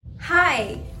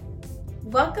Hi,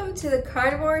 welcome to the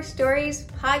Carnivore Stories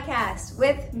podcast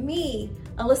with me,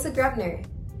 Alyssa Grubner.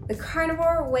 The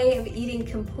carnivore way of eating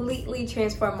completely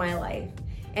transformed my life,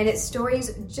 and it's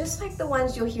stories just like the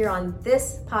ones you'll hear on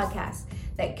this podcast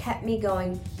that kept me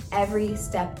going every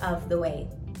step of the way.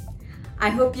 I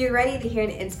hope you're ready to hear an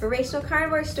inspirational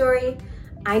carnivore story.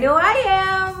 I know I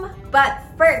am, but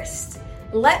first,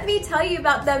 let me tell you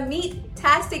about the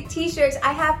Meat-tastic t-shirts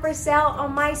I have for sale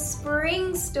on my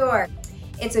spring store.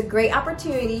 It's a great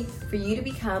opportunity for you to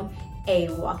become a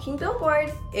walking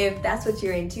billboard if that's what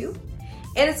you're into.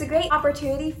 And it's a great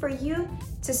opportunity for you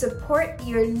to support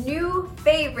your new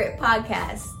favorite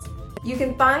podcast. You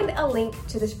can find a link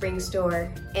to the spring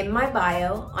store in my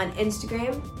bio on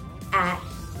Instagram at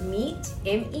Meat,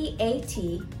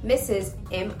 M-E-A-T, Mrs.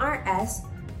 M-R-S,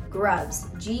 Grubs,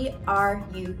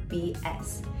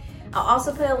 G-R-U-B-S. I'll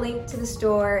also put a link to the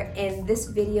store in this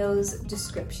video's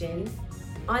description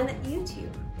on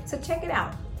YouTube. So check it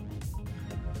out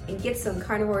and get some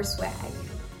carnivore swag.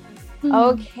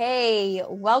 Okay,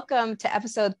 welcome to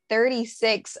episode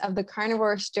 36 of the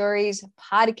Carnivore Stories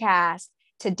podcast.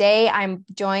 Today, I'm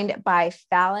joined by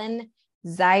Fallon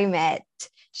Zeimet.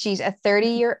 She's a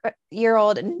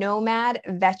 30-year-old nomad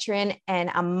veteran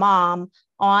and a mom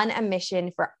on a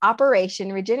mission for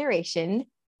Operation Regeneration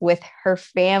with her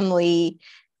family.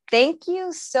 Thank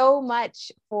you so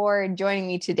much for joining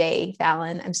me today,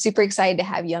 Fallon. I'm super excited to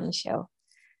have you on the show.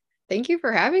 Thank you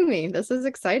for having me. This is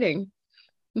exciting.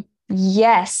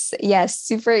 Yes,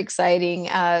 super exciting.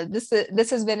 This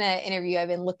has been an interview I've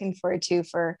been looking forward to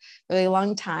for a really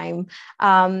long time.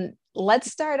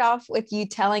 Let's start off with you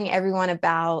telling everyone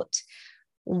about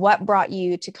what brought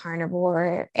you to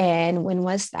carnivore and when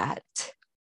was that?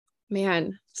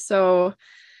 Man, so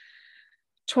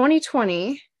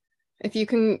 2020, if you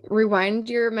can rewind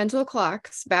your mental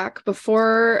clocks back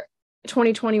before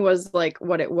 2020 was like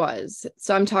what it was.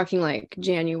 So I'm talking like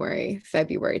January,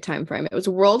 February timeframe. It was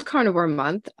World Carnivore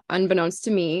Month. Unbeknownst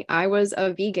to me, I was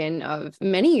a vegan of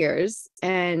many years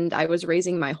and I was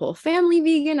raising my whole family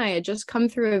vegan. I had just come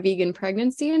through a vegan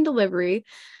pregnancy and delivery.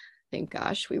 Thank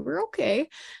gosh, we were okay.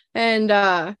 And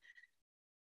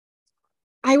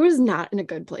I was not in a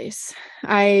good place.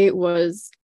 I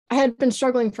had been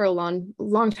struggling for a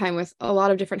long time with a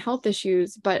lot of different health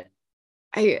issues, but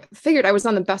I figured I was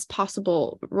on the best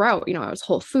possible route. You know, I was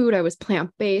whole food, I was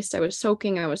plant-based, I was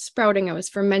soaking, I was sprouting, I was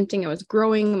fermenting, I was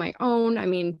growing my own. I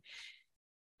mean,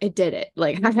 it did it.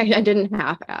 Like I didn't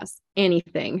half-ass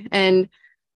anything. And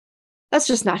that's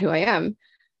just not who I am.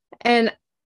 And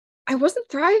I wasn't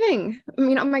thriving. I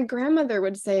mean, my grandmother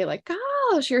would say like,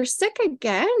 gosh, you're sick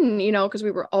again, you know, because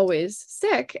we were always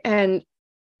sick. And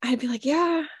I'd be like,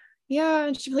 yeah.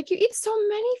 And she'd be like, you eat so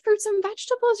many fruits and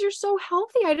vegetables. You're so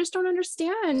healthy. I just don't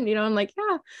understand. You know, I'm like,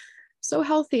 yeah, so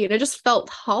healthy. And it just felt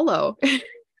hollow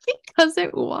because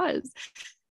it was.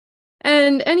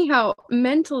 And anyhow,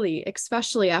 mentally,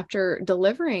 especially after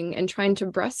delivering and trying to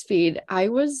breastfeed, I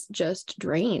was just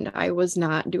drained. I was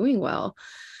not doing well.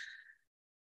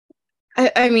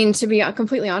 I mean, to be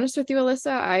completely honest with you,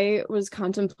 Alyssa, I was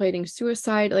contemplating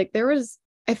suicide. Like it was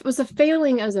a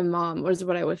failing as a mom was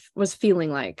what I was feeling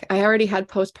like. I already had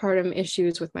postpartum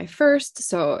issues with my first,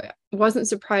 so wasn't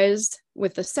surprised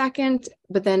with the second,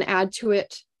 but then add to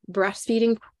it,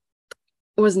 breastfeeding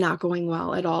was not going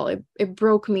well at all. It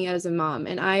broke me as a mom.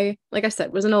 And I, like I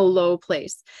said, was in a low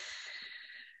place.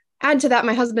 Add to that,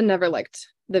 my husband never liked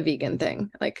the vegan thing,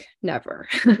 like never.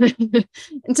 And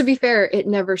to be fair, it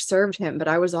never served him, but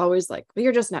I was always like, well,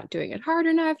 you're just not doing it hard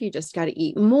enough. You just got to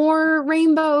eat more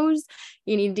rainbows.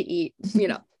 You need to eat, you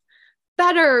know,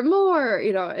 better, more,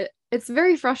 you know, it's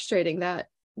very frustrating that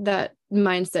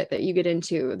mindset that you get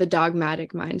into, the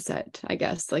dogmatic mindset, I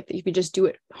guess, like that you could just do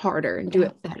it harder and do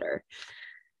it better.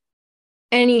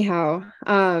 Anyhow,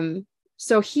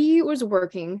 so he was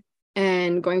working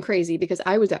and going crazy because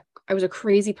I was a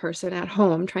crazy person at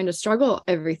home trying to struggle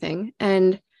everything.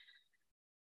 And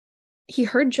he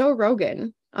heard Joe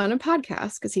Rogan on a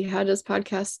podcast because he had his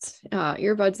podcast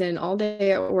earbuds in all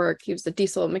day at work. He was a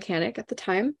diesel mechanic at the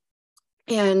time.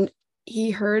 And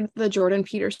he heard the Jordan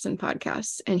Peterson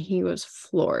podcast and he was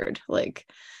floored, like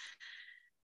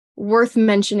worth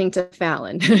mentioning to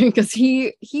Fallon because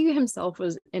he himself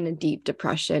was in a deep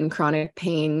depression, chronic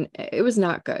pain. It was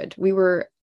not good. We were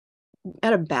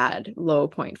at a bad low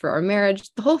point for our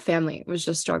marriage. The whole family was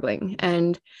just struggling.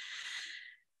 And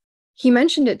he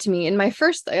mentioned it to me. And my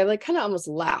first, I like kind of almost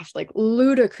laughed, like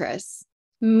ludicrous,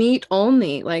 meat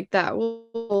only, like that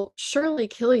will surely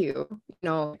kill you. You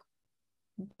know,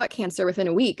 butt cancer within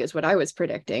a week is what I was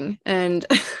predicting. And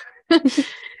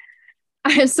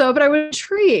But I was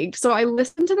intrigued. So I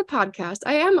listened to the podcast.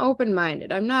 I am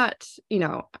open-minded. I'm not,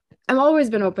 I've always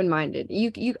been open-minded.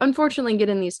 You unfortunately get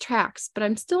in these tracks, but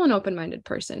I'm still an open-minded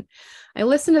person. I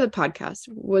listened to the podcast,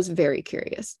 was very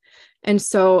curious. And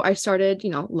so I started,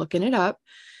 looking it up.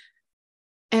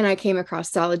 And I came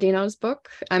across Saladino's book.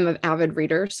 I'm an avid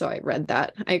reader, so I read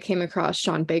that. I came across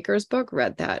Sean Baker's book,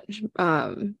 read that.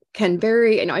 Ken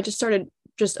Berry, I just started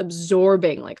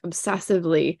absorbing, like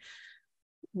obsessively,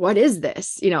 what is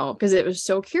this? Because it was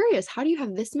so curious. How do you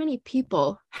have this many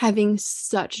people having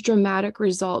such dramatic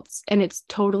results and it's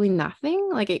totally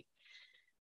nothing?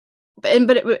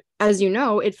 As you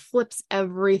know, it flips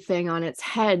everything on its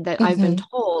head that I've been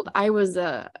told. I was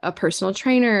a personal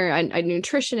trainer, a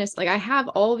nutritionist. Like I have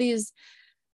all these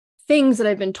things that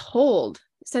I've been told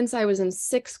since I was in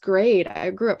 6th grade. I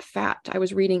grew up fat. I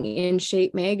was reading In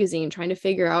Shape magazine, trying to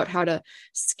figure out how to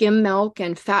skim milk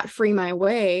and fat-free my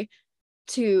way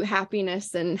to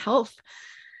happiness and health.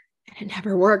 And it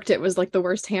never worked. It was like the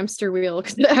worst hamster wheel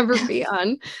could ever be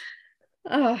on.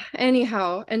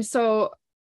 Anyhow. And so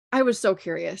I was so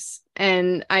curious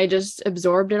and I just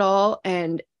absorbed it all.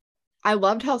 And I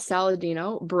loved how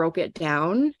Saladino broke it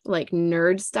down like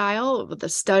nerd style with the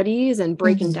studies and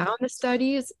breaking down the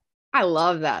studies. I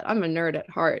love that. I'm a nerd at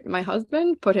heart. My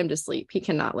husband, put him to sleep. He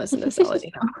cannot listen to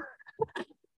Saladino.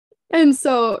 And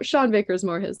so Sean Baker's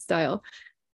more his style.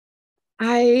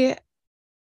 I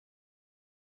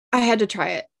had to try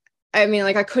it. I mean,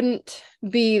 like I couldn't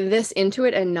be this into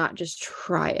it and not just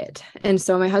try it. And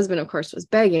so my husband, of course, was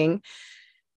begging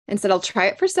and said, I'll try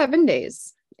it for 7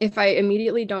 days. If I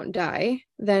immediately don't die,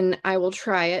 then I will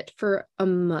try it for a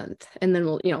month. And then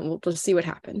we'll just see what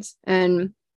happens.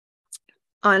 And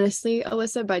honestly,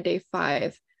 Alyssa, by day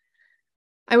 5,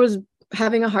 I was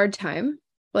having a hard time,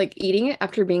 like eating it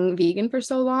after being vegan for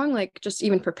so long, like just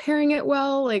even preparing it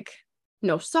well, like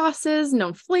no sauces,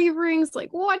 no flavorings, like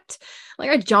what?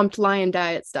 Like I jumped Lion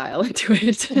Diet style into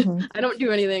it. I don't do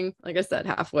anything, like I said,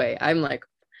 halfway. I'm like,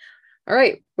 all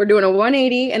right, we're doing a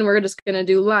 180 and we're just going to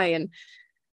do Lion.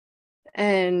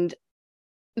 And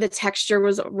the texture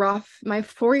was rough. My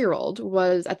 4-year-old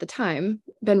was at the time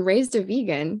been raised a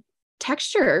vegan.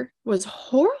 Texture was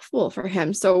horrible for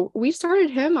him. So we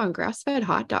started him on grass-fed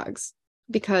hot dogs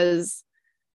because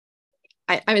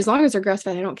I as long as they're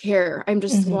grass-fed, I don't care. I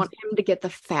just want him to get the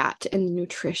fat and the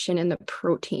nutrition and the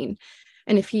protein.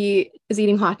 And if he is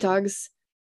eating hot dogs,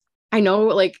 I know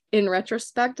like in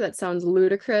retrospect, that sounds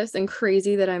ludicrous and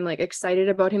crazy that I'm like excited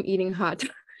about him eating hot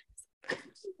dogs.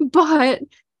 But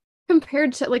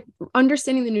compared to like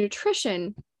understanding the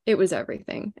nutrition, it was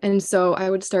everything. And so I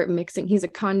would start mixing, he's a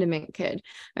condiment kid.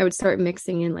 I would start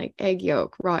mixing in like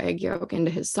raw egg yolk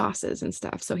into his sauces and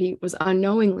stuff. So he was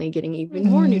unknowingly getting even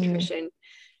more nutrition,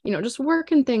 just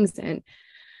working things in.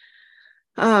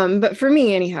 But for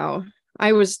me, anyhow,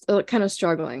 I was kind of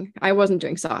struggling. I wasn't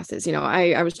doing sauces,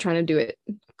 I was trying to do it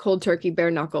cold turkey,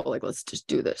 bare knuckle, like, let's just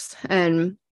do this.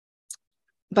 And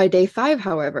by day 5,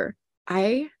 however,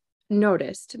 I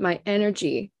noticed my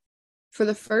energy for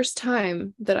the first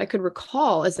time that I could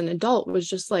recall as an adult was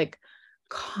just like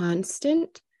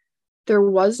constant. There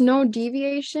was no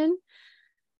deviation.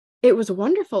 It was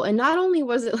wonderful. And not only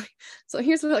was it like, so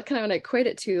here's what kind of what I equate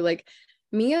it to, like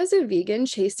me as a vegan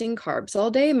chasing carbs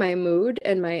all day, my mood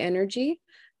and my energy,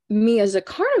 me as a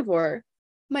carnivore,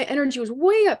 my energy was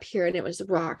way up here and it was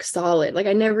rock solid. Like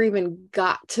I never even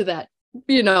got to that,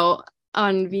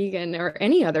 on vegan or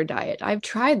any other diet. I've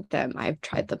tried them. I've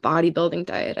tried the bodybuilding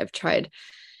diet. I've tried,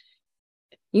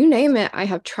 you name it. I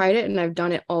have tried it and I've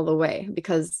done it all the way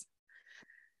because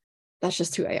that's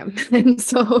just who I am. And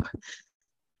so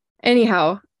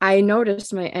anyhow, I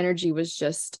noticed my energy was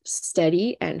just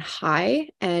steady and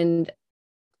high, and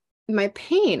my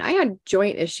pain, I had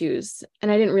joint issues and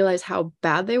I didn't realize how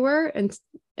bad they were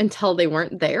until they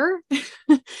weren't there.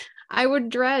 I would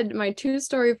dread my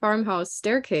 2-story farmhouse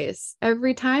staircase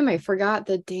every time I forgot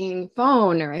the dang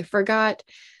phone or I forgot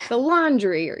the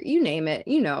laundry or you name it,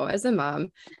 as a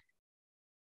mom.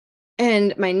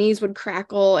 And my knees would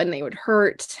crackle and they would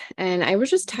hurt. And I was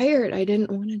just tired. I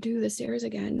didn't want to do the stairs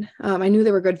again. I knew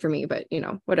they were good for me, but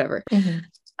whatever.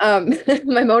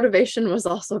 My motivation was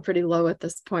also pretty low at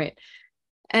this point.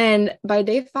 And by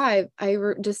day 5, I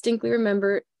distinctly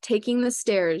remember taking the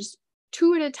stairs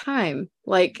 2 at a time.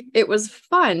 Like it was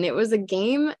fun. It was a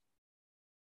game.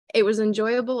 It was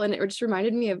enjoyable. And it just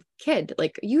reminded me of kid,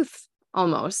 like youth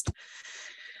almost.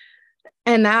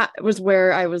 And that was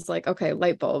where I was like, okay,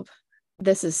 light bulb.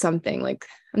 This is something, like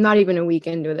I'm not even a week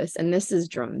into this and this is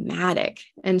dramatic.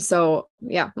 And so,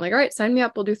 yeah, I'm like, all right, sign me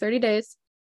up. We'll do 30 days.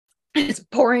 It's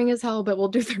boring as hell, but we'll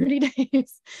do 30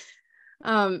 days.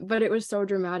 But it was so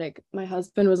dramatic. My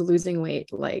husband was losing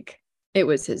weight like it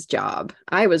was his job.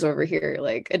 I was over here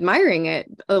like admiring it,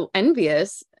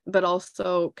 envious, but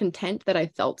also content that I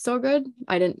felt so good.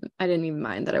 I didn't even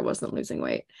mind that I wasn't losing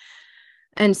weight.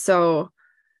 And so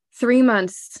 3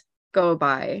 months go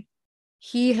by.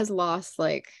 He has lost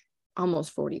like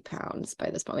almost 40 pounds by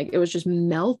this point. Like it was just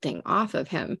melting off of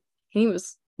him. He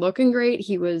was looking great.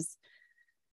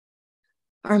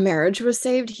 Our marriage was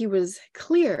saved. He was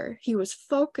clear. He was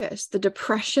focused. The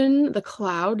depression, the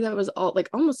cloud that was all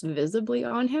like almost visibly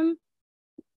on him,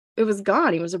 it was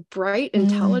gone. He was a bright,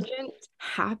 intelligent,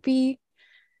 happy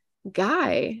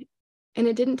guy. And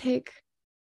it didn't take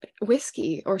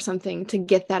whiskey or something to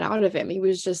get that out of him. It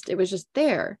was just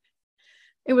there.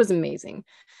 It was amazing.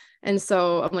 And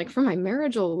so I'm like, for my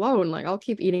marriage alone, like I'll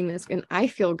keep eating this and I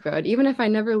feel good. Even if I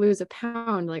never lose a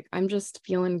pound, like I'm just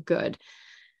feeling good.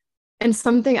 And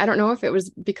something, I don't know if it was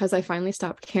because I finally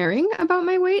stopped caring about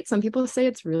my weight. Some people say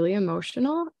it's really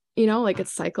emotional, like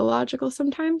it's psychological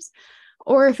sometimes.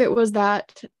 Or if it was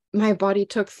that my body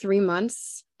took 3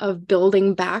 months of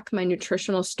building back my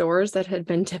nutritional stores that had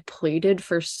been depleted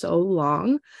for so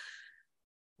long.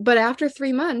 But after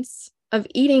 3 months of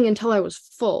eating until I was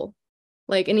full,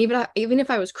 like, and even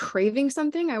if I was craving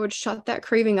something, I would shut that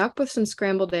craving up with some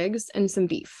scrambled eggs and some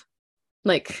beef.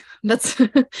 Like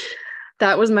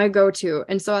that was my go-to.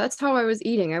 And so that's how I was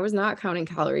eating. I was not counting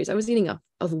calories. I was eating a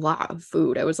lot of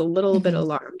food. I was a little bit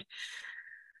alarmed.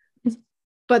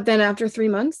 But then after 3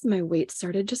 months, my weight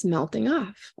started just melting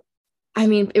off. I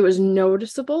mean, it was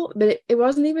noticeable, but it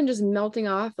wasn't even just melting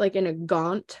off like in a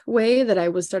gaunt way that I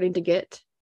was starting to get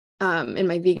in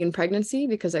my vegan pregnancy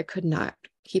because I could not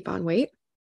keep on weight.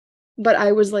 But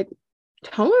I was like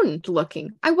toned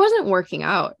looking. I wasn't working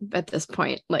out at this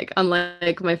point, like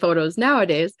unlike my photos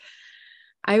nowadays.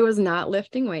 I was not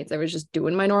lifting weights. I was just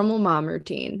doing my normal mom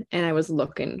routine and I was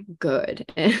looking good.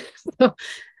 And so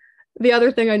the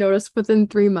other thing I noticed within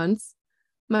 3 months,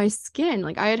 my skin,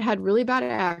 like I had had really bad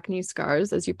acne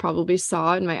scars, as you probably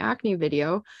saw in my acne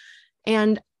video.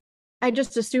 And I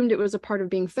just assumed it was a part of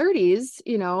being 30s,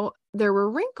 there were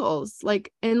wrinkles,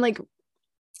 like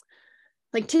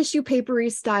tissue papery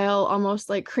style, almost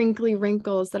like crinkly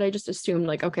wrinkles that I just assumed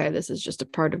like, okay, this is just a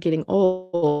part of getting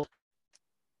old.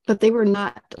 But they were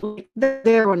not like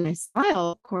there when I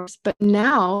smile, of course, but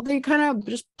now they kind of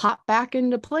just pop back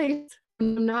into place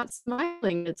when I'm not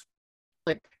smiling. It's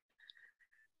like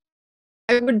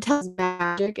I would tell it's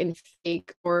magic and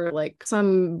fake or like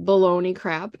some baloney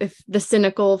crap if the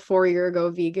cynical 4 year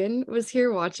ago vegan was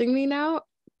here watching me now.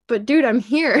 But dude, I'm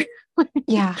here.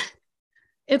 Yeah.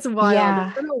 It's wild. Yeah.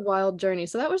 It's been a wild journey.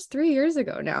 So that was 3 years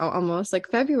ago now, almost like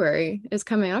February is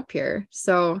coming up here.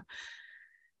 So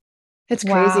it's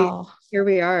crazy. Wow. Here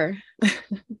we are.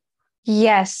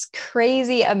 Yes,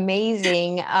 crazy,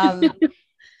 amazing. I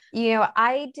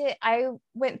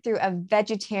went through a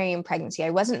vegetarian pregnancy.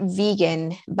 I wasn't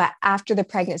vegan, but after the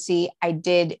pregnancy, I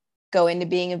did go into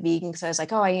being a vegan because I was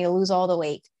like, oh, I need to lose all the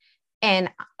weight.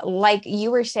 And like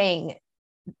you were saying,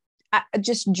 I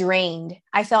just drained.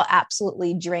 I felt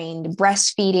absolutely drained,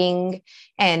 breastfeeding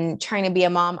and trying to be a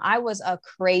mom. I was a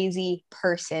crazy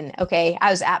person. Okay.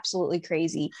 I was absolutely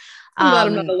crazy. I'm glad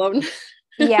I'm not alone.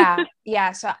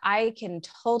 Yeah. So I can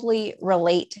totally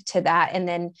relate to that. And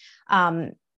then,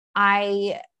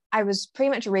 I was pretty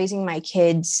much raising my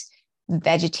kids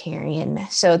vegetarian.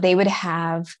 So they would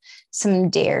have some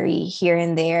dairy here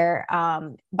and there.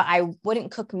 But I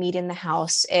wouldn't cook meat in the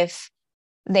house. If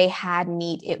they had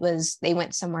meat, they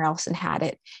went somewhere else and had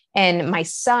it. And my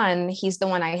son, he's the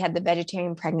one I had the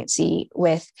vegetarian pregnancy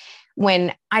with.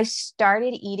 When I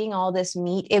started eating all this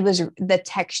meat, the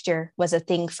texture was a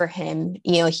thing for him.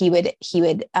 He would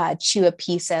chew a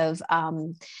piece of,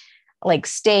 like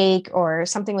steak or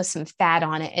something with some fat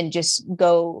on it and just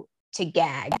go to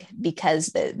gag because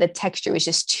the texture was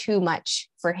just too much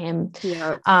for him.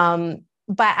 Yeah.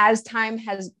 But as time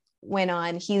has went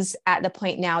on, he's at the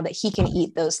point now that he can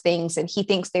eat those things and he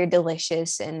thinks they're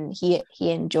delicious and he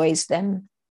enjoys them.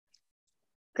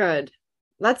 Good.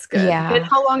 That's good. Yeah. And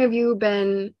how long have you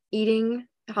been eating?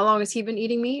 How long has he been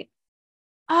eating meat?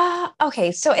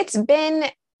 Okay. So it's been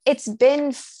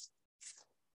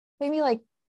maybe like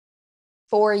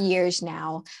 4 years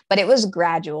now, but it was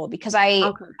gradual because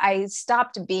I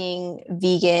stopped being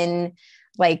vegan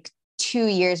like 2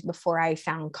 years before I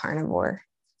found carnivore.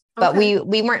 But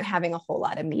we weren't having a whole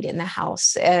lot of meat in the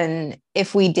house. And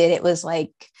if we did, it was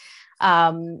like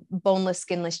boneless,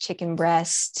 skinless chicken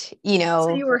breast,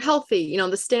 So you were healthy,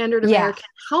 the standard American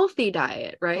healthy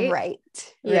diet, right? Right.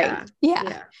 Yeah.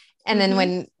 And then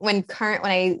when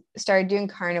I started doing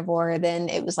carnivore, then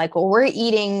it was like, well, we're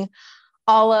eating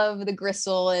all of the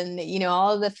gristle and,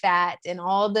 all of the fat and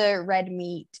all the red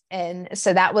meat. And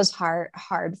so that was hard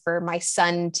for my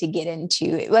son to get into.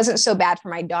 It wasn't so bad for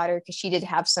my daughter because she did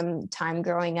have some time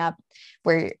growing up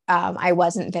where I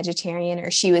wasn't vegetarian,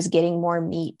 or she was getting more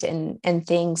meat and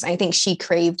things. I think she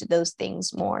craved those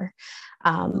things more.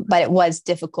 But it was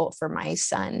difficult for my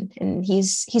son, and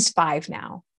he's 5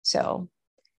 now. So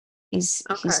he's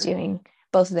doing,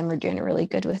 both of them are doing really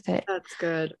good with it. That's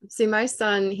good. See, my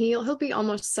son, he'll be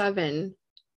almost 7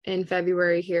 in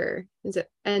February here. Is it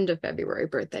end of February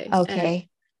birthday? Okay. And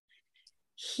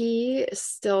he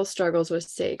still struggles with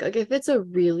steak. Like if it's a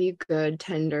really good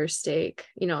tender steak,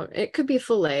 it could be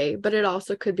filet, but it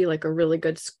also could be like a really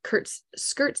good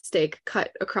skirt steak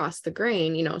cut across the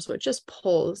grain, so it just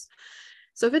pulls.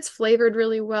 So if it's flavored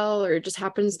really well, or it just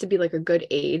happens to be like a good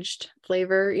aged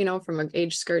flavor, from an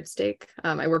aged skirt steak.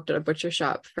 I worked at a butcher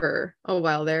shop for a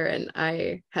while there, and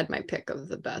I had my pick of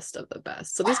the best of the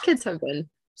best. So these kids have been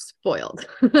spoiled.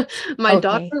 My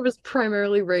daughter was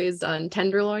primarily raised on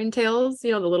tenderloin tails,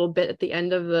 the little bit at the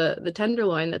end of the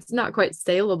tenderloin that's not quite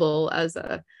saleable as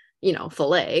a,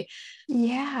 filet.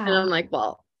 Yeah. And I'm like,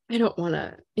 well, I don't want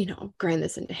to, grind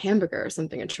this into hamburger or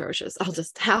something atrocious. I'll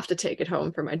just have to take it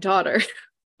home for my daughter.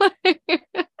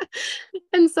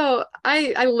 And so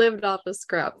I lived off the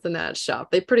scraps in that shop.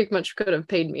 They pretty much could have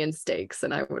paid me in steaks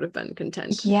and I would have been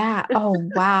content. Yeah. Oh,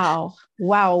 wow.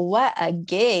 Wow. What a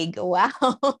gig. Wow.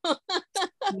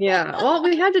 Yeah. Well,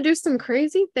 we had to do some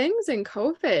crazy things in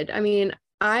COVID. I mean,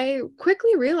 I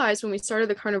quickly realized when we started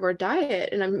the carnivore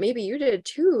diet, and maybe you did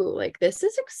too, like this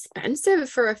is expensive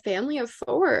for a family of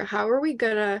 4. How are we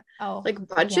gonna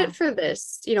budget for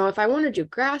this? If I want to do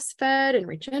grass-fed and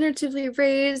regeneratively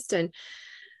raised, and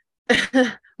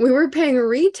we were paying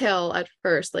retail at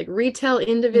first, like retail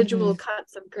individual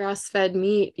cuts of grass-fed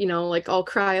meat, like all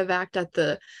cryovac at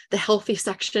the healthy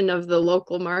section of the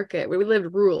local market. We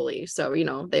lived rurally, so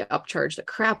they upcharged the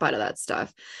crap out of that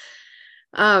stuff.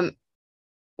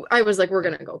 I was like, we're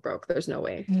going to go broke. There's no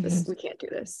way we can't do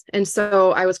this. And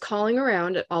so I was calling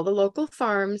around at all the local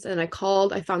farms, and I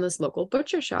found this local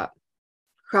butcher shop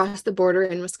across the border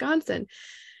in Wisconsin.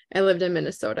 I lived in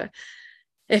Minnesota.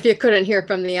 If you couldn't hear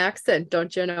from the accent,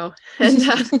 don't you know? And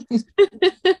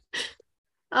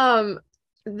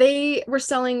they were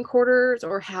selling quarters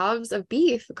or halves of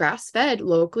beef, grass-fed,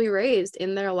 locally raised,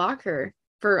 in their locker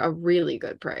for a really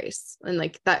good price. And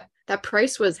like that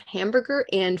price was hamburger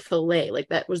and filet. Like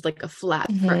that was like a flat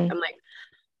price. I'm like,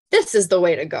 this is the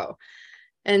way to go.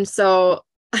 And so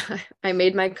I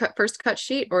made my first cut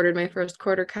sheet, ordered my first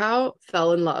quarter cow,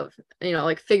 fell in love,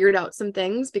 figured out some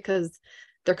things because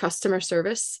their customer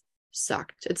service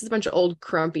sucked. It's a bunch of old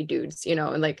crumpy dudes,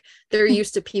 and like they're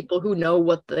used to people who know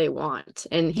what they want.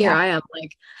 And here I am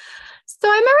like, so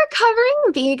I'm a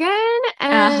recovering vegan,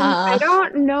 and I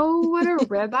don't know what a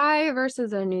ribeye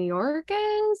versus a New York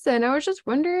is. And I was just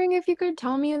wondering if you could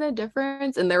tell me the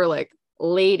difference. And they were like,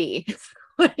 lady,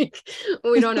 like,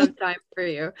 we don't have time for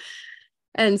you.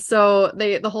 And so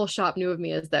the whole shop knew of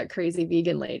me as that crazy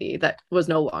vegan lady that was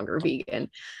no longer vegan.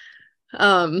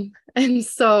 And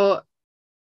so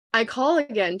I call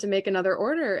again to make another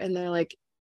order, and they're like,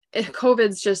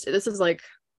 this is like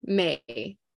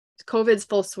May. COVID's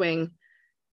full swing.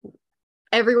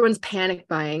 Everyone's panic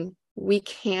buying. We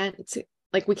can't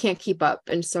keep up.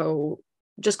 And so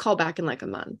just call back in like a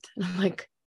month. And I'm like,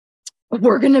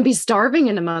 we're going to be starving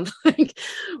in a month. Like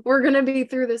we're going to be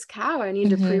through this cow. I need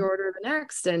to pre-order the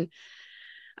next. And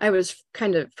I was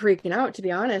kind of freaking out, to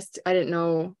be honest. I didn't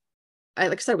know.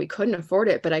 Like I said, we couldn't afford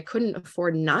it, but I couldn't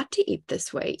afford not to eat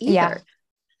this way either. Yeah.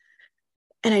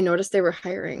 And I noticed they were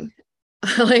hiring.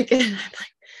 I'm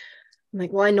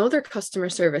like, well, I know their customer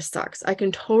service sucks. I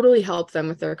can totally help them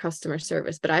with their customer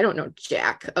service, but I don't know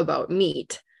jack about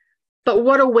meat. But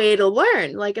what a way to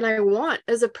learn. Like, and I want,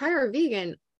 as a prior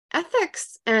vegan,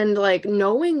 ethics and like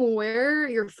knowing where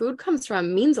your food comes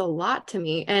from means a lot to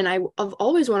me. And I've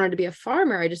always wanted to be a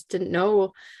farmer. I just didn't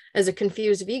know, as a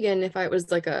confused vegan, if I was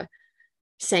like a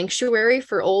sanctuary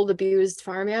for old abused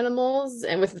farm animals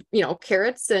and with,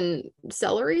 carrots and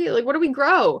celery. Like, what do we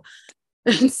grow?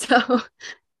 And so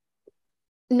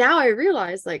now I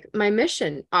realize, like, my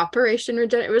mission, Operation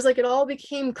Regenerate, it was like it all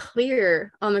became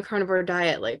clear on the carnivore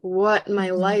diet, like what my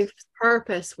life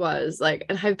purpose was, like,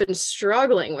 and I've been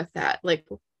struggling with that. Like,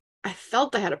 I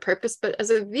felt I had a purpose, but as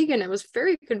a vegan, I was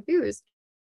very confused.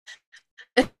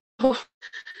 It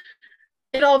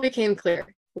all became clear.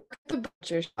 Work at the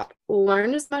butcher shop,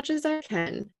 learn as much as I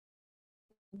can,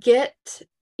 get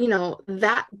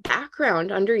that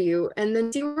background under you, and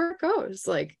then see where it goes.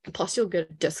 Like, plus you'll get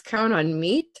a discount on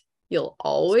meat. You'll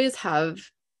always have,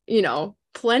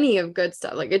 plenty of good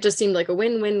stuff. Like it just seemed like a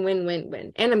win, win, win, win,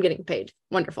 win. And I'm getting paid.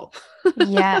 Wonderful.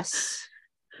 Yes.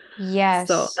 So Yes.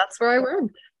 that's where I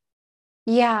worked.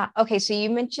 Yeah. Okay. So you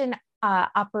mentioned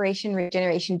Operation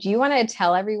Regeneration. Do you want to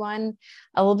tell everyone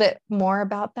a little bit more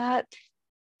about that?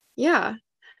 Yeah.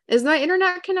 Is my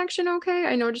internet connection okay?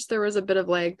 I noticed there was a bit of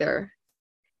lag there.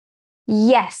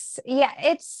 Yes. Yeah.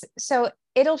 It's so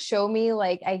it'll show me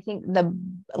like I think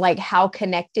like how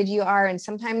connected you are. And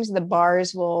sometimes the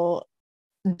bars will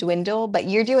dwindle, but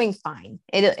you're doing fine.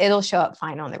 It'll show up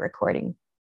fine on the recording.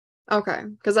 Okay.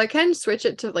 Because I can switch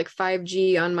it to like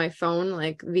 5G on my phone,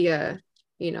 like via,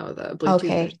 the Bluetooth.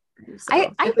 Okay. So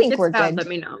I if it think gets we're bad, good. let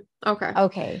me know. Okay.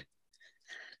 Okay.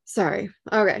 Sorry.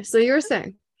 Okay. So you were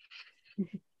saying.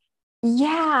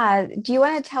 Yeah. Do you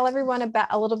want to tell everyone about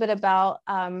a little bit about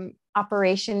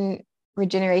Operation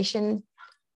Regeneration?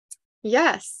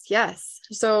 Yes. Yes.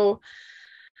 So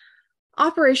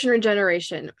Operation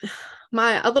Regeneration.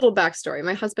 A little backstory.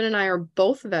 My husband and I are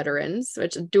both veterans,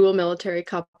 which is a dual military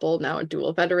couple, now a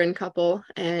dual veteran couple.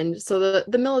 And so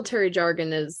the military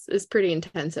jargon is pretty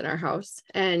intense in our house.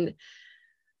 And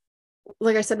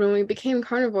like I said, when we became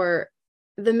carnivore,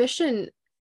 the mission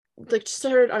like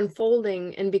started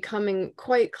unfolding and becoming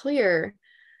quite clear.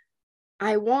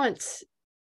 I want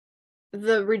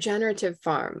the regenerative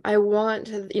farm. I want,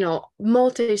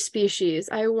 multi-species.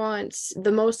 I want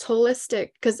the most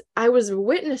holistic, because I was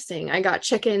witnessing, I got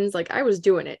chickens, like I was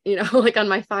doing it, like on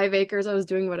my 5 acres, I was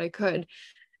doing what I could.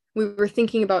 We were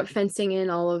thinking about fencing in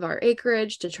all of our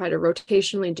acreage to try to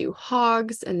rotationally do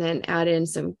hogs and then add in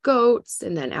some goats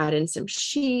and then add in some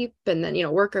sheep and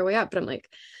then, work our way up. But I'm like,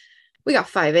 we got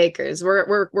 5 acres.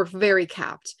 We're very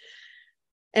capped.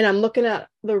 And I'm looking at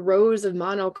the rows of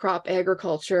monocrop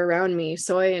agriculture around me,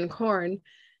 soy and corn.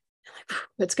 I'm like,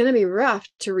 it's going to be rough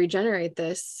to regenerate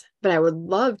this, but I would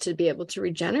love to be able to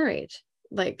regenerate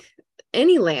like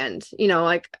any land,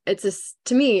 like it's just,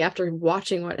 to me, after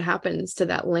watching what happens to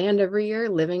that land every year,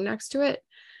 living next to it,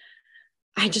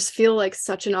 I just feel like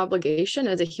such an obligation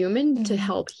as a human to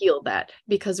help heal that,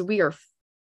 because we are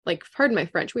like, pardon my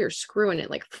French, we are screwing it.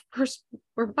 Like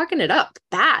we're fucking it up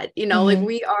bad, like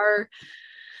we are.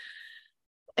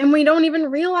 And we don't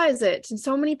even realize it. And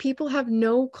so many people have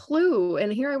no clue.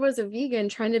 And here I was, a vegan,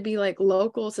 trying to be like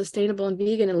local, sustainable, and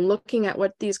vegan, and looking at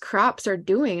what these crops are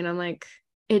doing. And I'm like,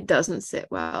 it doesn't sit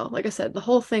well. Like I said, the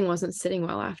whole thing wasn't sitting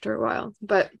well after a while.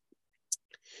 But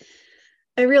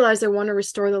I realized I want to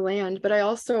restore the land. But I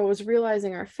also was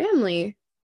realizing our family,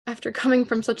 after coming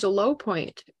from such a low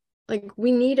point, like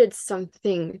we needed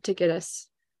something to get us,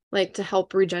 like to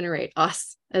help regenerate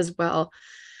us as well.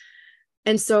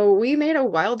 And so we made a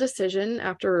wild decision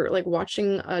after like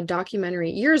watching a documentary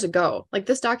years ago. Like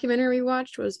this documentary we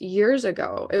watched was years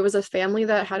ago. It was a family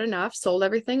that had enough, sold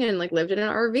everything, and like lived in an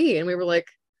RV. And we were like,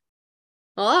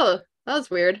 oh,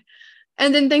 that's weird.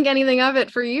 And didn't think anything of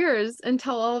it for years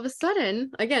until all of a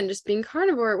sudden, again, just being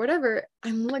carnivore or whatever,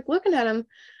 I'm like looking at them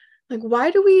like,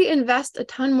 why do we invest a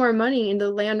ton more money in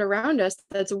the land around us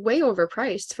that's way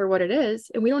overpriced for what it is?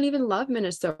 And we don't even love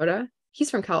Minnesota. He's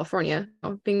from California,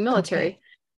 being military. Okay.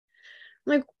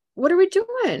 Like, what are we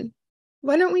doing?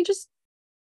 Why don't we just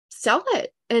sell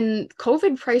it? And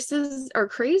COVID prices are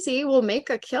crazy. We'll make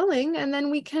a killing and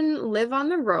then we can live on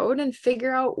the road and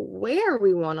figure out where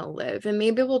we want to live. And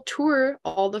maybe we'll tour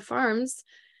all the farms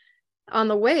on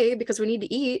the way, because we need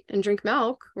to eat and drink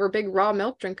milk. We're big raw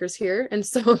milk drinkers here. And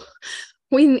so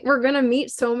we're going to meet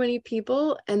so many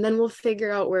people, and then we'll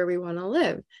figure out where we want to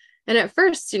live. And at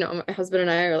first, my husband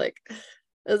and I are like,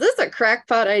 is this a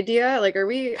crackpot idea? Like, are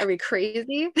we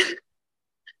crazy?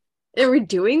 Are we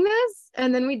doing this?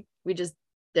 And then we just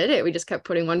did it. We just kept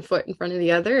putting one foot in front of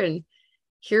the other, and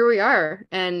here we are.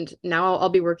 And now I'll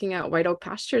be working at White Oak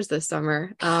Pastures this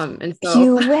summer. And so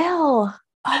you will.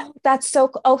 Oh, that's so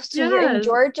cool. Oh, so you're in yes.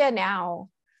 Georgia now.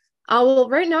 Well,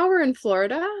 right now we're in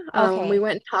Florida. Okay. We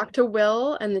went and talked to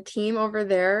Will and the team over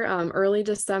there early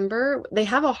December. They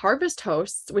have a harvest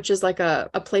host, which is like a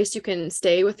place you can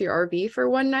stay with your RV for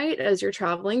one night as you're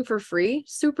traveling for free.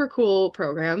 Super cool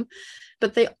program.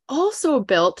 But they also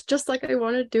built, just like I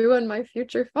want to do on my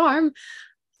future farm,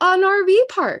 an RV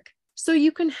park. So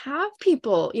you can have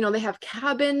people, they have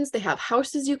cabins, they have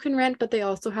houses you can rent, but they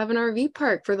also have an RV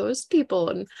park for those people.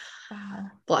 And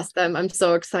Wow. bless them, I'm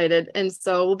so excited. And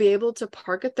so we'll be able to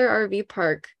park at their RV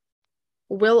park.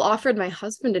 Will offered my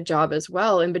husband a job as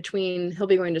well. In between, he'll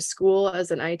be going to school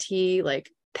as an IT like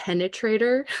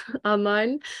penetrator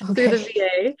online through the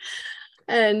VA.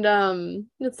 And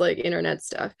it's like internet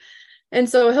stuff. And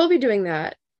so he'll be doing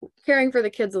that, caring for the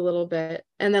kids a little bit,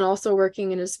 and then also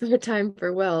working in his spare time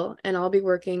for Will. And I'll be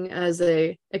working as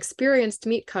a experienced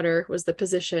meat cutter, was the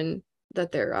position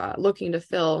they're looking to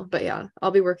fill. But yeah,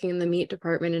 I'll be working in the meat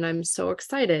department, and I'm so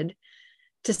excited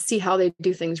to see how they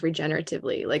do things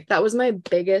regeneratively. Like that was my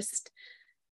biggest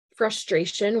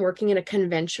frustration working in a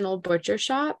conventional butcher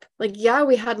shop. Like, yeah,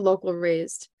 we had local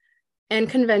raised and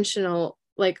conventional,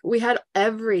 like we had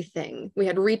everything. We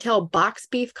had retail box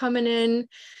beef coming in.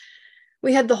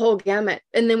 We had the whole gamut.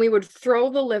 And then we would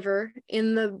throw the liver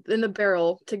in the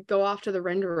barrel to go off to the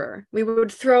renderer. We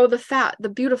would throw the fat, the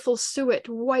beautiful suet,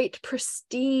 white,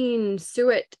 pristine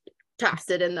suet, toss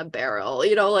it in the barrel.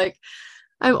 You know, like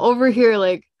I'm over here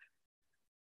like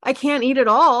I can't eat it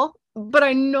all, but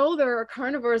I know there are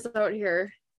carnivores out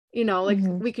here, you know, like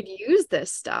we could use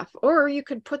this stuff, or you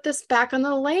could put this back on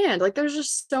the land. Like there's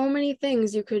just so many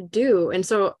things you could do. And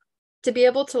so to be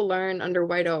able to learn under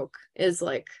White Oak is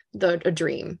like a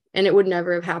dream. And it would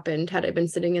never have happened had I been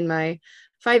sitting in my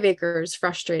 5 acres,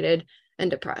 frustrated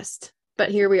and depressed. But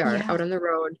here we are out on the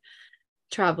road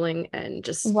traveling, and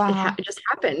just it just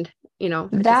happened, you know.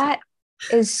 That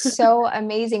is so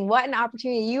amazing. What an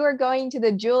opportunity. You are going to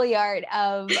the Juilliard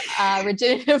of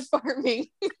regenerative farming.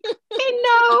 I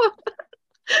know.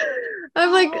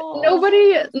 I'm like,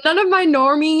 none of my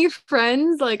normie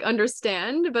friends like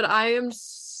understand, but I am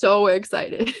so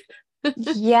excited.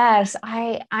 Yes,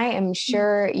 I am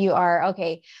sure you are.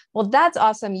 Okay. Well, that's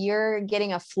awesome. You're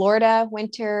getting a Florida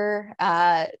winter.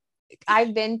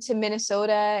 I've been to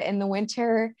Minnesota in the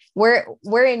winter.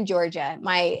 We're in Georgia.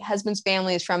 My husband's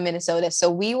family is from Minnesota.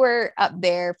 So we were up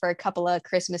there for a couple of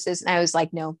Christmases, and I was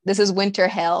like, no, this is winter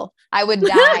hell. I would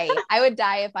die. I would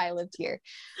die if I lived here.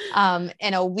 And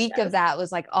a week of that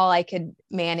was like all I could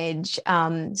manage.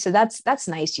 So that's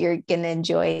nice. You're going to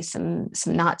enjoy some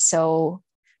not so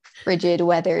frigid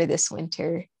weather this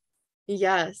winter.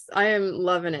 Yes, I am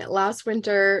loving it. Last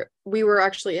winter, we were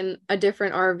actually in a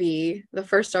different RV. The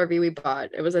first RV we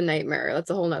bought, it was a nightmare. That's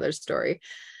a whole nother story.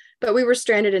 But we were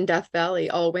stranded in Death Valley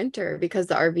all winter because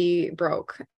the RV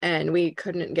broke and we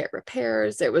couldn't get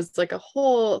repairs. It was like a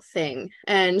whole thing.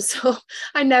 And so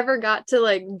I never got to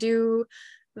like do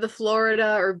the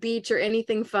Florida or beach or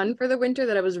anything fun for the winter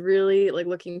that I was really like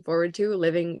looking forward to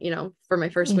living, you know, for my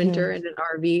first winter in an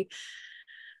RV.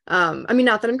 I mean,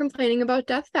 not that I'm complaining about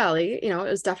Death Valley, you know, it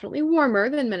was definitely warmer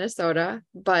than Minnesota,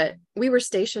 but we were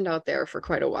stationed out there for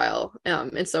quite a while.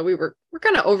 And so we're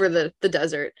kind of over the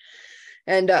desert.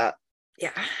 And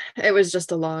yeah, it was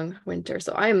just a long winter.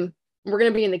 So we're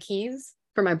going to be in the Keys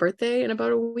for my birthday in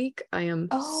about a week. I am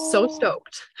so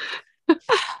stoked.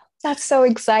 That's so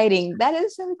exciting. That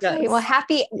is so exciting. Yes. Well,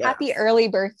 happy early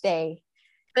birthday.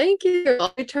 Thank you.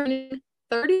 I'll be turning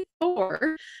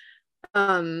 34.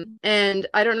 And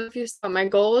I don't know if you saw, my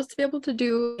goal was to be able to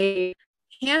do a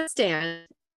handstand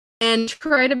and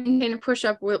try to maintain a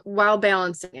push-up while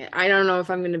balancing it. I don't know if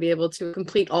I'm going to be able to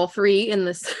complete all 3 in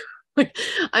this.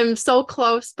 I'm so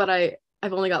close, but I've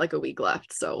only got like a week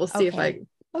left, so we'll see if I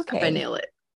nail it.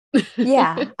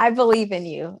 Yeah, I believe in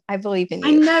you. I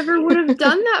never would have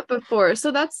done that before.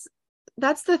 So that's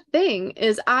the thing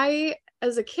is I,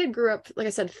 as a kid, grew up, like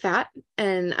I said, fat,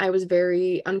 and I was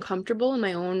very uncomfortable in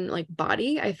my own like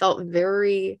body. I felt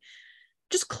very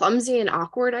just clumsy and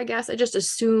awkward, I guess. I just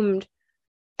assumed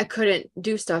I couldn't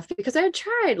do stuff because I had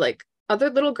tried, like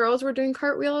other little girls were doing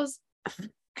cartwheels.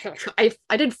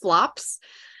 I did flops.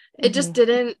 It just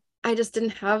I just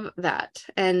didn't have that.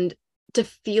 And to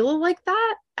feel like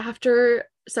that after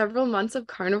several months of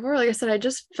carnivore, like I said, I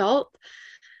just felt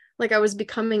like I was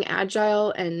becoming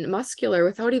agile and muscular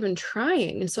without even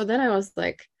trying. And so then I was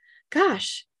like,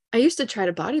 gosh, I used to try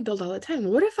to bodybuild all the time.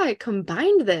 What if I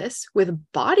combined this with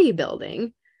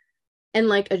bodybuilding and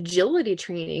like agility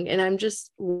training? And I'm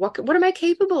just, what am I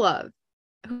capable of?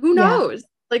 Who knows?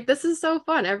 Like, this is so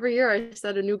fun. Every year I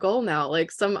set a new goal now,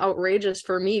 like some outrageous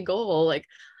for me goal. Like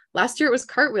last year it was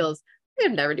cartwheels. I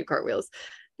could never do cartwheels.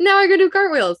 Now I can do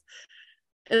cartwheels.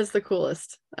 It's the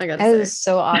coolest, I gotta say. That is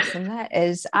so awesome. That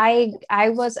is, I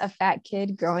was a fat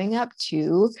kid growing up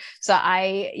too. So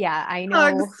I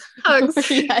know.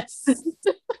 Hugs. Yes.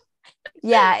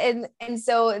 Yeah. And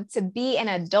so to be an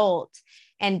adult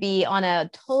and be on a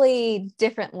totally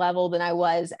different level than I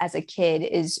was as a kid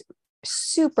is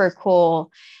super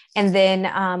cool. And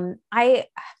then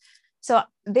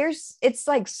it's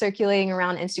like circulating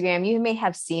around Instagram. You may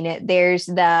have seen it. There's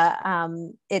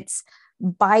it's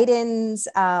Biden's,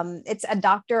 it's a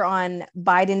doctor on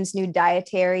Biden's new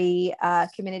dietary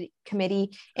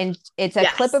committee. And it's a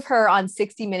clip of her on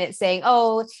 60 Minutes saying,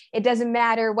 oh, it doesn't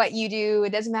matter what you do.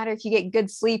 It doesn't matter if you get good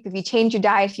sleep, if you change your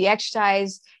diet, if you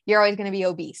exercise, you're always going to be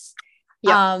obese.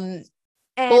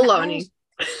 Baloney.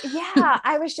 Yeah,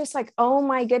 I was just like, oh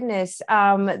my goodness,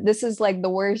 this is like the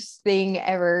worst thing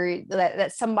ever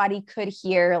that somebody could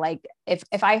hear. Like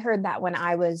if I heard that when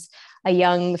I was a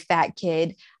young fat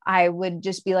kid, I would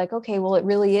just be like, okay, well, it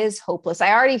really is hopeless.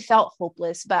 I already felt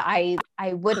hopeless, but I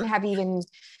wouldn't have even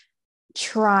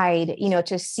tried,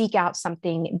 to seek out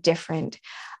something different.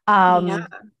 Yeah.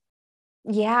 I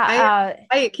Yeah,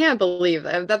 I can't believe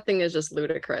that thing is just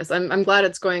ludicrous. I'm glad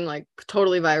it's going like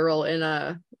totally viral in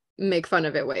a make fun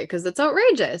of it way because it's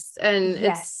outrageous and it's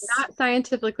yes. not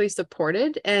scientifically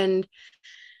supported. And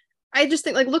I just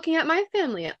think like looking at my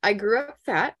family, I grew up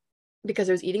fat because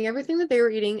I was eating everything that they were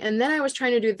eating. And then I was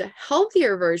trying to do the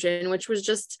healthier version, which was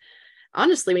just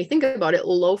honestly, when you think about it,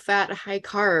 low fat, high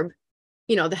carb,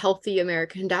 the healthy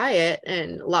American diet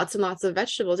and lots of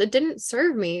vegetables. It didn't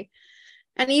serve me.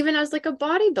 And even as like a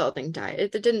bodybuilding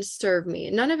diet, it didn't serve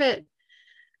me. None of it.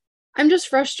 I'm just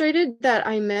frustrated that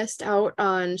I missed out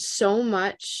on so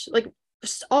much, like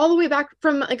all the way back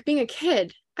from like being a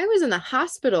kid. I was in the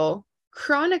hospital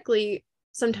chronically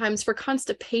sometimes for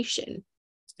constipation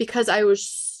because I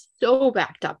was so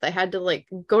backed up. I had to like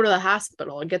go to the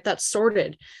hospital and get that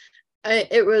sorted.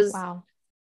 It was Wow.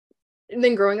 and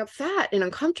then growing up fat and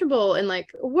uncomfortable and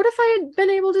like what if I had been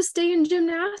able to stay in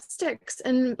gymnastics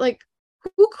and like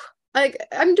who like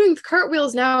I'm doing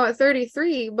cartwheels now at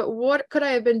 33, but what could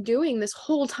I have been doing this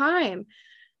whole time?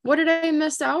 What did I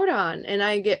miss out on? And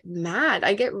I get mad.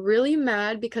 I get really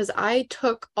mad because I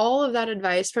took all of that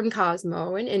advice from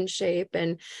Cosmo and In Shape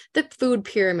and the food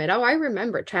pyramid. Oh, I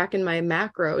remember tracking my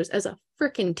macros as a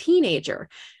freaking teenager.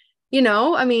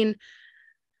 I mean,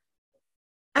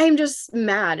 I'm just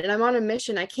mad and I'm on a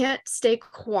mission. I can't stay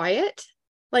quiet.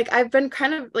 Like I've been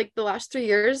kind of like the last 3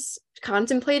 years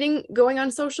contemplating going on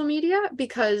social media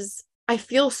because I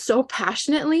feel so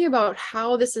passionately about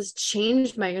how this has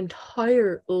changed my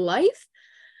entire life.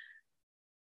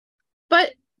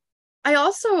 But I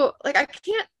also like I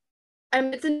can't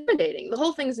it's intimidating. The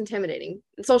whole thing's intimidating.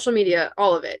 Social media,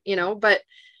 all of it, but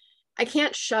I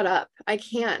can't shut up. I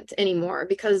can't anymore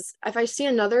because if I see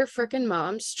another freaking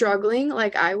mom struggling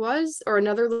like I was, or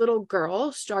another little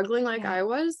girl struggling like Yeah. I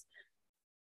was,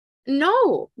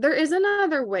 no, there is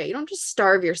another way. You don't just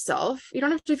starve yourself. You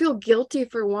don't have to feel guilty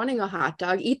for wanting a hot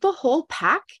dog. Eat the whole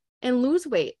pack and lose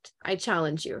weight. I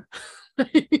challenge you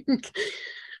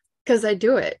because I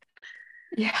do it.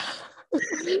 Yeah.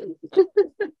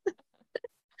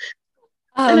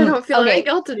 And I don't feel any Okay.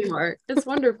 guilt anymore. It's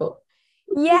wonderful.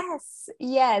 Yes,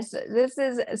 yes. This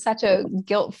is such a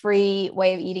guilt-free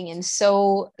way of eating and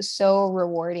so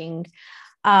rewarding.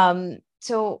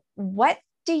 So what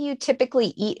do you typically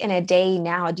eat in a day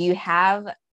now? Do you have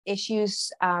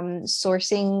issues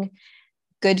sourcing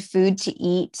good food to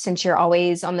eat since you're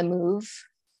always on the move?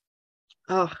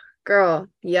 Oh, girl,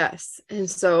 yes. And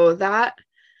so that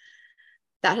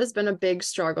has been a big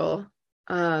struggle.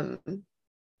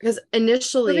 Because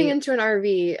initially moving into an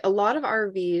RV, a lot of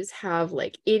RVs have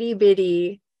like itty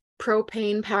bitty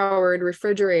propane powered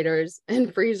refrigerators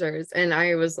and freezers. And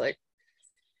I was like,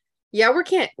 yeah,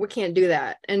 we can't do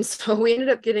that. And so we ended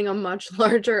up getting a much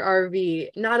larger RV,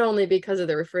 not only because of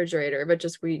the refrigerator, but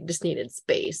we just needed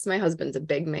space. My husband's a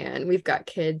big man. We've got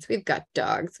kids, we've got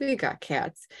dogs, we've got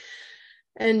cats.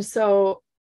 And so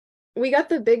we got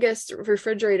the biggest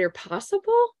refrigerator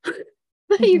possible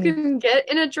that you Mhm. can get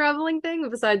in a traveling thing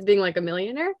besides being like a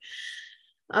millionaire.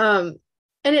 And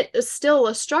it is still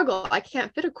a struggle. I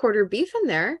can't fit a quarter beef in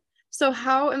there. So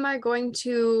how am I going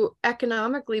to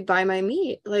economically buy my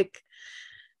meat? Like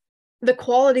the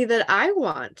quality that I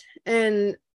want.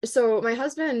 And so my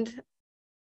husband,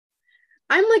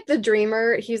 I'm like the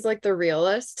dreamer. He's like the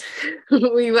realist.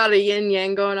 We got a yin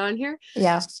yang going on here.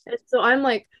 Yeah. And so I'm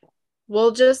like,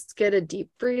 we'll just get a deep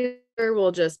freezer.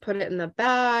 We'll just put it in the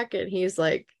back. And he's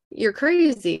like, you're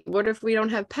crazy. What if we don't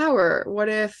have power? What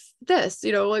if this,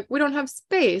 like we don't have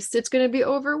space? It's going to be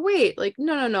overweight. Like,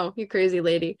 no, you crazy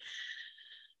lady.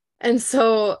 And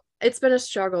so it's been a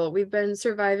struggle. We've been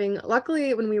surviving.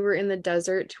 Luckily, when we were in the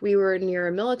desert, we were near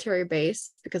a military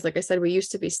base because, like I said, we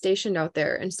used to be stationed out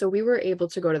there. And so we were able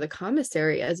to go to the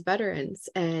commissary as veterans.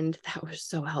 And that was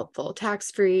so helpful,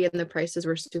 tax-free, and the prices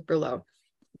were super low.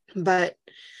 But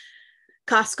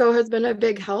Costco has been a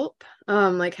big help,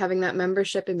 like having that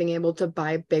membership and being able to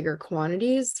buy bigger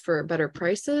quantities for better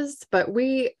prices. But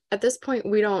at this point,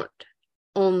 we don't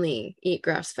only eat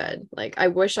grass-fed. Like, I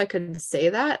wish I could say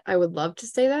that. I would love to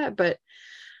say that, but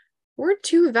we're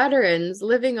two veterans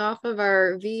living off of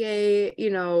our VA,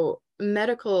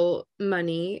 medical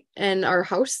money and our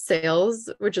house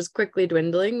sales, which is quickly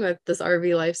dwindling with this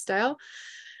RV lifestyle.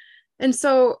 And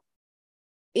so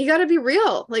you got to be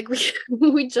real. Like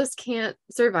we just can't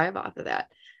survive off of that.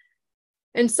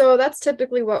 And so that's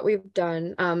typically what we've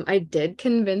done. I did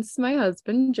convince my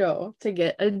husband, Joe, to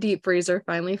get a deep freezer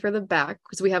finally for the back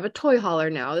because we have a toy hauler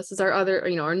now. This is our other,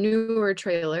 our newer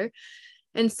trailer.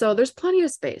 And so there's plenty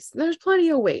of space. There's plenty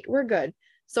of weight. We're good.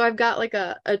 So I've got like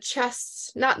a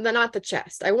chest, not the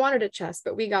chest. I wanted a chest,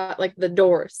 but we got like the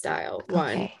door style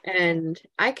one. And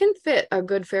I can fit a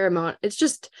good fair amount.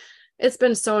 It's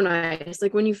been so nice.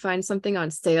 Like when you find something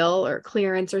on sale or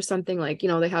clearance or something, like,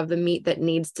 they have the meat that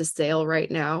needs to sale right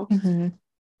now. Mm-hmm.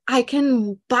 I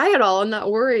can buy it all and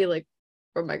not worry, like,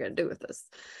 what am I going to do with this?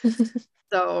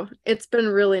 So it's been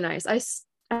really nice.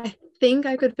 I think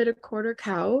I could fit a quarter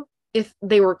cow if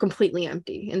they were completely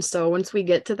empty. And so once we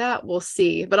get to that, we'll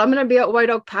see. But I'm going to be at White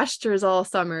Oak Pastures all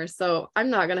summer, so I'm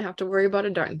not going to have to worry about a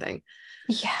darn thing.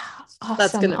 Yeah. Awesome.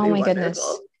 That's going to be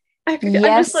wonderful. Goodness.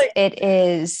 Yes, it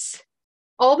is.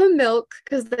 All the milk,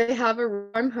 because they have a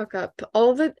farm hookup,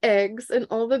 all the eggs and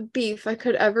all the beef I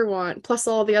could ever want, plus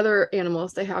all the other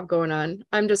animals they have going on.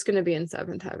 I'm just going to be in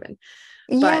seventh heaven.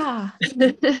 Yeah.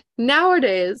 But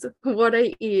nowadays, what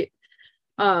I eat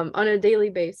on a daily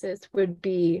basis would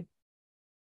be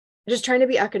just trying to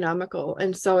be economical.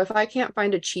 And so if I can't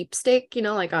find a cheap steak,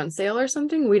 like on sale or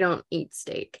something, we don't eat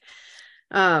steak.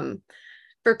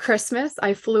 For Christmas,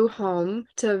 I flew home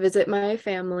to visit my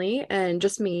family and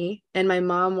just me, and my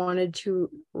mom wanted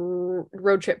to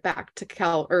road trip back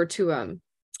to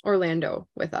Orlando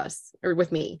with us, or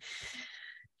with me.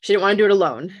 She didn't want to do it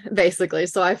alone, basically.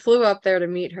 So I flew up there to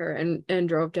meet her and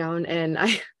drove down. And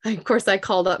I of course, I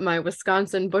called up my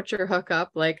Wisconsin butcher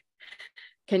hookup, like,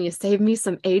 can you save me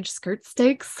some aged skirt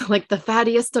steaks, like the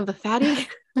fattiest of the fatty?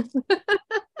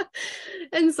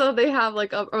 And so they have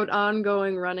like an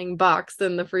ongoing running box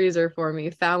in the freezer for me,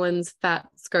 Fallon's fat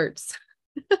skirts.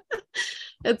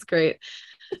 It's great.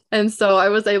 And so I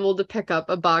was able to pick up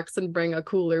a box and bring a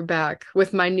cooler back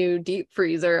with my new deep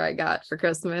freezer I got for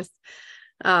Christmas.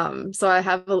 So I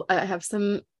have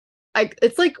some,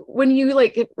 it's like when you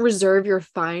like reserve your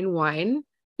fine wine,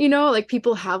 like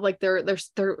people have like their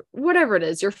whatever it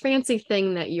is, your fancy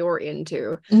thing that you're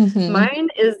into. Mm-hmm. Mine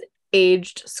is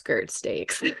aged skirt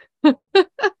steaks.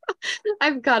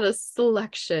 I've got a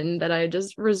selection that I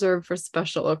just reserve for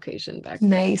special occasion back there.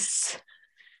 Nice.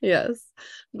 Yes.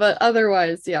 But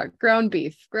otherwise, yeah, ground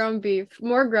beef,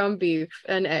 more ground beef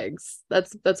and eggs.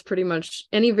 That's pretty much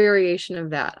any variation of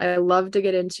that. I love to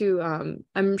get into,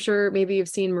 I'm sure maybe you've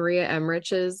seen Maria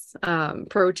Emmerich's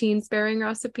protein sparing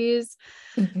recipes.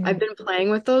 Mm-hmm. I've been playing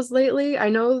with those lately. I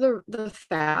know the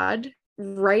fad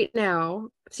right now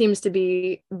seems to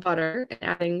be butter and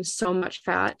adding so much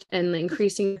fat and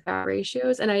increasing fat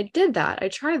ratios. And I did that. I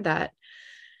tried that.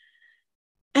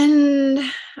 And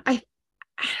I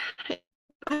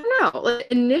don't know. Like,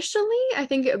 initially, I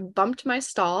think it bumped my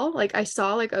stall. Like I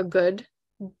saw like a good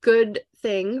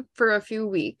thing for a few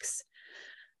weeks.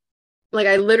 Like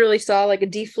I literally saw like a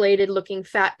deflated looking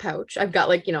fat pouch. I've got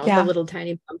like, the little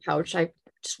tiny pouch. I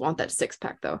just want that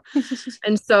 6-pack though.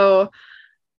 And so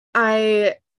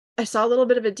I saw a little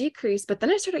bit of a decrease, but then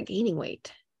I started gaining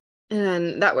weight,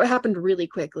 and that happened really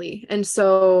quickly. And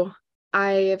so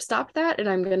I have stopped that, and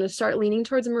I'm going to start leaning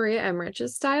towards Maria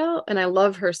Emmerich's style. And I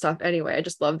love her stuff anyway. I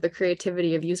just love the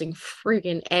creativity of using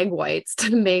freaking egg whites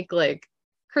to make like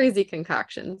crazy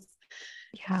concoctions.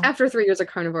 Yeah. After 3 years of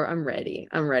carnivore, I'm ready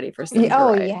for some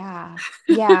variety.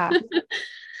 Yeah.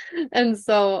 And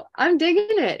so I'm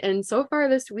digging it. And so far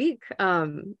this week,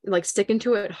 like sticking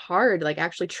to it hard, like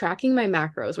actually tracking my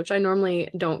macros, which I normally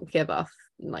don't give off,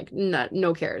 like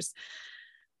no cares.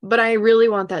 But I really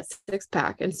want that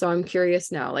 6-pack. And so I'm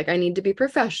curious now, like I need to be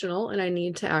professional and I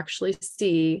need to actually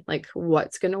see like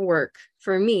what's going to work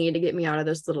for me to get me out of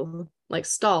this little like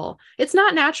stall. It's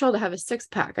not natural to have a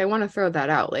 6-pack. I want to throw that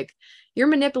out. Like you're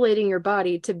manipulating your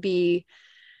body to be,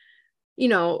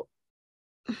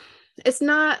 it's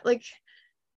not like,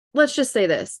 let's just say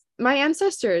this. My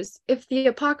ancestors, if the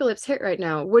apocalypse hit right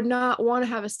now, would not want to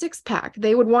have a 6-pack.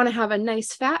 They would want to have a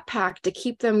nice fat pack to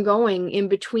keep them going in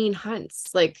between hunts.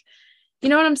 Like, you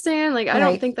know what I'm saying? Like, I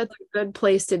don't think that's a good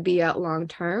place to be at long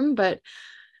term, but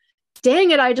dang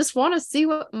it, I just want to see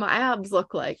what my abs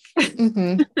look like.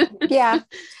 Mm-hmm. Yeah.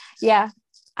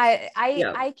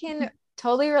 I can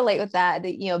totally relate with that,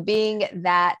 being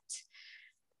that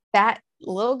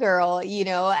little girl,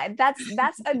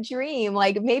 that's a dream.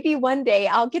 Like maybe one day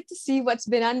I'll get to see what's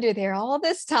been under there all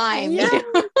this time. Yeah.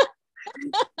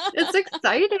 It's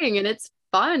exciting and it's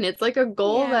fun. It's like a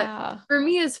goal that for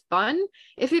me is fun.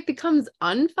 If it becomes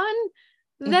unfun,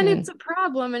 then it's a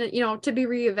problem and to be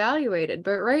reevaluated.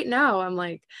 But right now I'm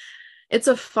like, it's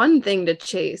a fun thing to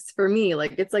chase for me.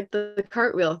 Like it's like the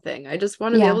cartwheel thing. I just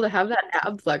want to be Yeah. able to have that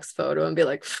ab flex photo and be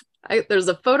like, there's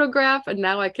a photograph and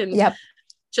now I can Yep.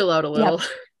 chill out a little.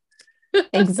 Yep.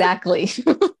 Exactly.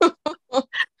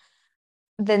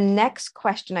 The next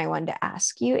question I wanted to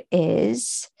ask you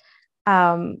is,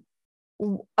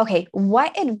 okay,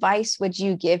 what advice would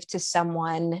you give to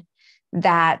someone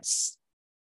that's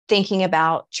thinking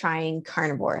about trying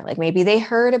carnivore? Like maybe they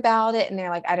heard about it and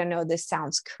they're like, I don't know, this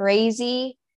sounds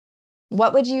crazy.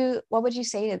 What would you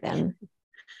say to them?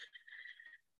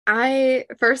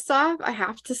 First off, I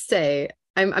have to say,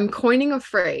 I'm coining a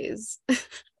phrase and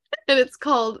it's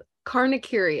called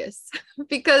carnicurious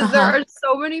because there Uh-huh. are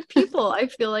so many people I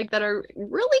feel like that are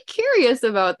really curious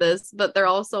about this, but they're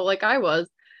also like I was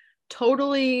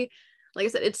totally, like I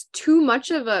said, it's too much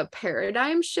of a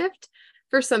paradigm shift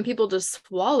for some people to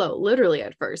swallow literally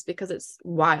at first because it's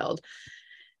wild.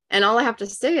 And all I have to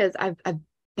say is I've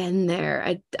been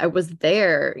there. I was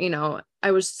there,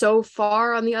 I was so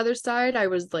far on the other side. I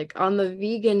was like on the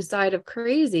vegan side of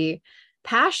crazy,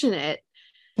 passionate.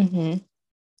 Mm-hmm.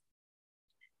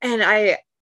 And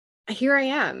here I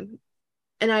am.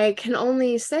 And I can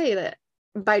only say that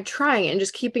by trying and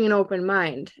just keeping an open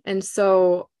mind. And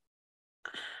so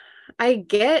I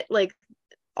get like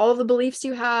all the beliefs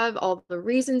you have, all the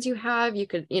reasons you have. You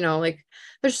could, like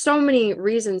there's so many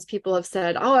reasons people have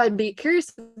said, oh, I'd be curious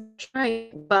to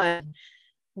try, but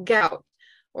gout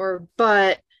or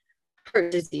but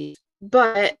heart disease,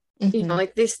 but Mm-hmm.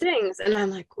 like these things. And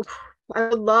I'm like, I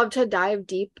would love to dive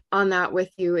deep on that with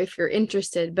you if you're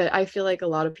interested, but I feel like a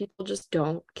lot of people just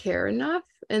don't care enough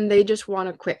and they just want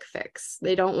a quick fix.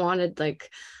 They don't want to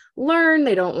like learn,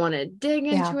 they don't want to dig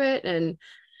Yeah. into it. And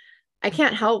I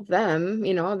can't help them,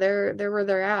 they're where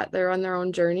they're at. They're on their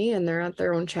own journey and they're at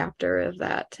their own chapter of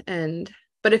that.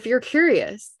 But if you're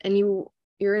curious and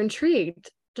you're intrigued,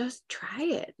 just try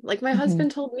it. Like my Mm-hmm.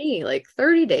 husband told me, like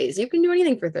 30 days, you can do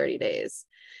anything for 30 days.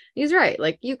 He's right.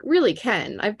 Like you really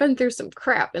can. I've been through some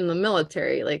crap in the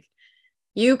military. Like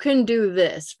you can do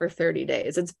this for 30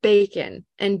 days. It's bacon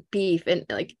and beef and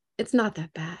like it's not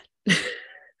that bad.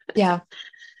 Yeah.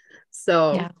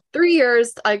 So Yeah. 3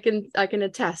 years, I can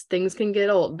attest things can get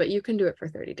old, but you can do it for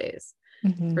 30 days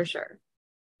Mm-hmm. for sure.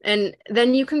 And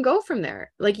then you can go from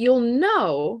there. Like you'll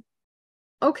know,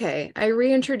 okay, I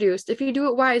reintroduced, if you do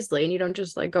it wisely and you don't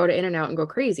just like go to In-N-Out and go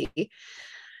crazy,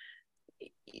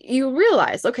 you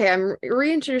realize, okay, I'm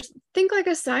reintroduced, think like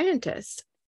a scientist.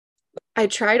 I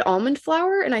tried almond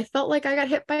flour and I felt like I got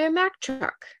hit by a Mack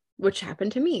truck, which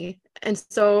happened to me. And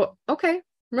so, okay,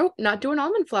 nope, not doing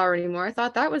almond flour anymore. I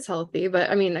thought that was healthy, but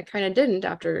I mean, I kind of didn't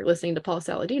after listening to Paul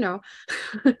Saladino.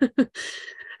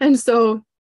 And so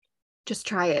just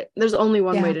try it. There's only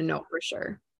one way Yeah. to know for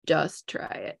sure. Just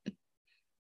try it.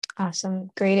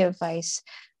 Awesome. Great advice.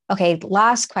 Okay,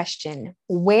 last question.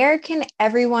 Where can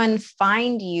everyone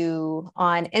find you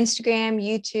on Instagram,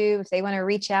 YouTube, if they want to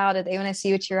reach out, if they want to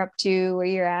see what you're up to, where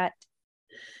you're at?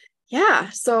 Yeah.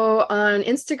 So on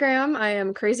Instagram, I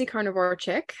am Crazy Carnivore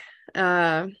Chick.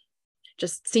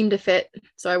 Just seemed to fit.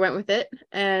 So I went with it.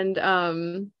 And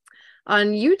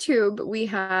on YouTube, we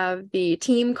have the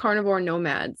Team Carnivore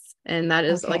Nomads, and that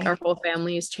is like Okay. our whole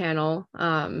family's channel.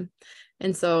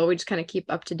 And so we just kind of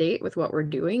keep up to date with what we're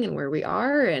doing and where we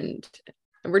are. And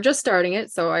we're just starting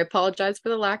it. So I apologize for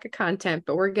the lack of content,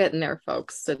 but we're getting there,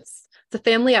 folks. It's a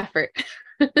family effort.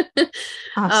 And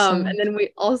Awesome. then we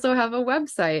also have a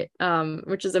website,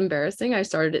 which is embarrassing. I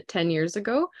started it 10 years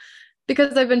ago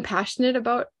because I've been passionate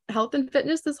about health and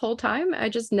fitness this whole time. I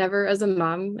just never, as a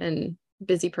mom and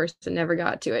busy person, never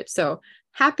got to it. So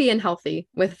happy and healthy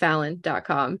with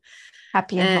Fallon.com.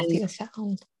 Happy and And healthy with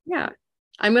Fallon. yeah,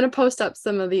 I'm going to post up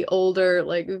some of the older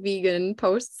like vegan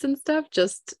posts and stuff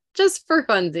just for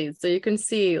funsies. So you can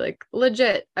see like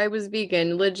legit, I was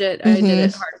vegan, legit, I did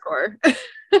it hardcore.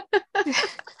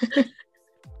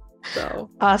 So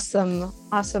Awesome.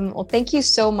 Awesome. Well, thank you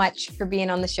so much for being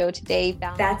on the show today,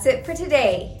 Fallon. That's it for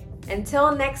today.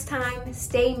 Until next time,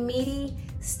 stay meaty,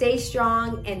 stay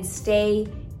strong, and stay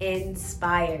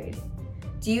inspired.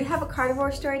 Do you have a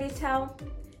carnivore story to tell?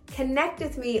 Connect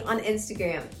with me on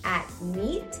Instagram at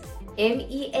meet,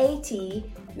 M-E-A-T,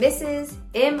 Mrs.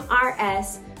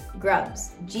 M-R-S,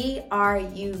 Grubs,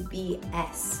 G-R-U-B-S.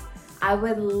 I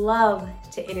would love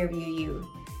to interview you,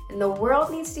 and the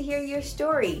world needs to hear your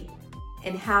story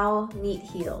and how meat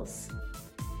heals.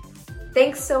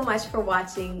 Thanks so much for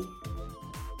watching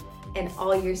and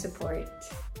all your support.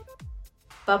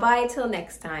 Bye-bye till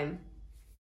next time.